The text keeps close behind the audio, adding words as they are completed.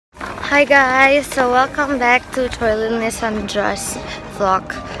Hi guys, so welcome back to Toilet Sandra's vlog.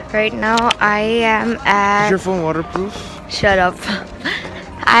 Right now I am at... Is your phone waterproof? Shut up.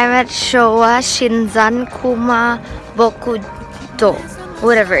 I'm at Showa Shinzan Kuma Bokudo.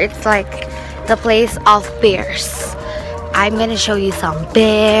 Whatever, it's like the place of bears. I'm gonna show you some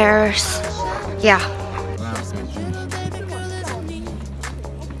bears. Yeah.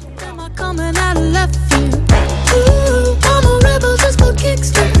 Coming out of left field. Ooh, I'm a rebel just for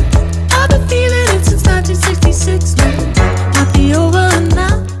kickstart. I've been feeling it since 1966 now. Might be over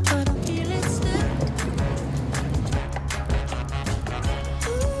now, but I feel it still.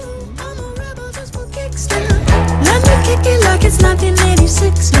 Ooh, I'm a rebel just for kickstart. Let me kick it like it's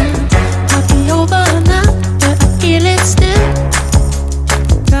 1986 now. Might be over now, but I feel it still.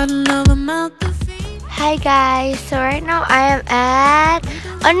 Got another mouth to feed. Hi guys, so right now I am at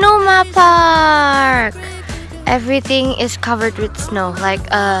Anuma Park. Everything is covered with snow, like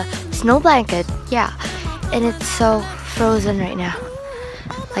a snow blanket, yeah. And it's so frozen right now,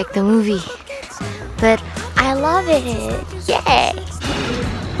 like the movie. But I love it, yay!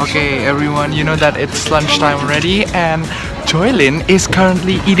 Okay everyone, you know that it's lunchtime already and Joylyn is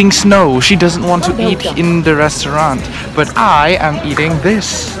currently eating snow. She doesn't want to eat in the restaurant, but I am eating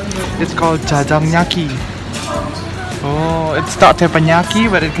this. It's called jjajangnyaki. Oh, it's not teppanyaki,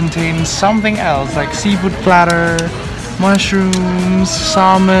 but it contains something else like seafood platter, mushrooms,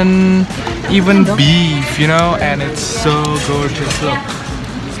 salmon, even beef, you know, and it's so gorgeous. Look,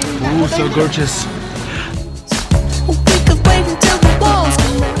 ooh, so gorgeous.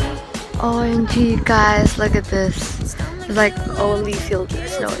 OMG guys, look at this. It's like only filled with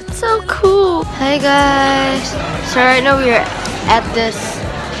snow. It's so cool. Hey guys, so right now we're at this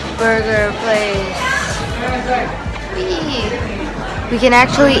burger place. We can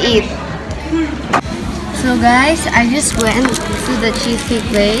actually eat. So guys, I just went to the cheesecake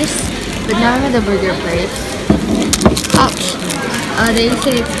place, but now I'm at the burger place. Ouch! They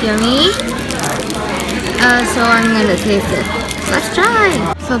say it's yummy, so I'm gonna taste it. Let's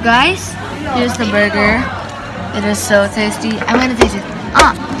try. So guys, here's the burger. It is so tasty. I'm gonna taste it.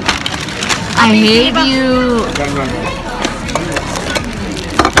 I hate you.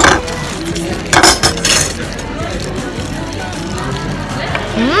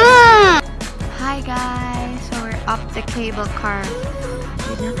 Hi guys, so we're up the cable car.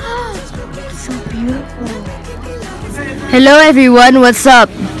 It's so beautiful. Hello everyone, what's up?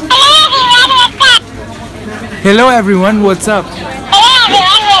 Hello everyone, what's up?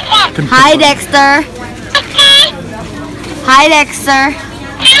 Hi Dexter. Hi Dexter.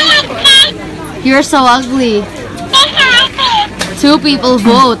 You're so ugly. 2 people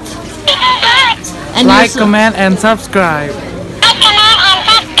vote. And Like, comment, and subscribe.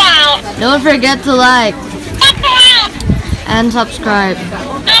 Don't forget to like and subscribe.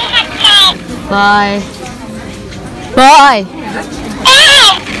 Bye. Bye.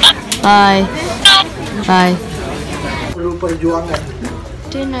 Bye. Bye.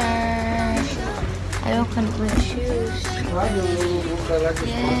 Dinner. I opened my shoes.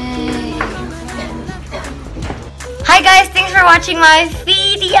 Yay. Hi guys, thanks for watching my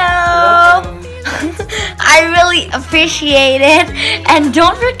video. I really appreciate it, and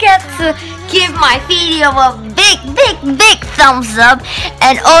don't forget to give my video a big thumbs up,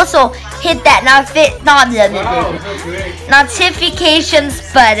 and also hit that notifications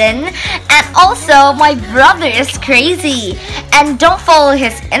button. And also my brother is crazy, and don't follow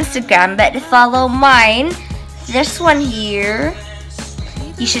his Instagram but follow mine, this one here.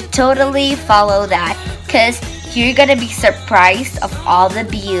 You should totally follow that, because you're gonna be surprised of all the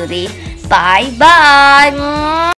beauty. Bye bye.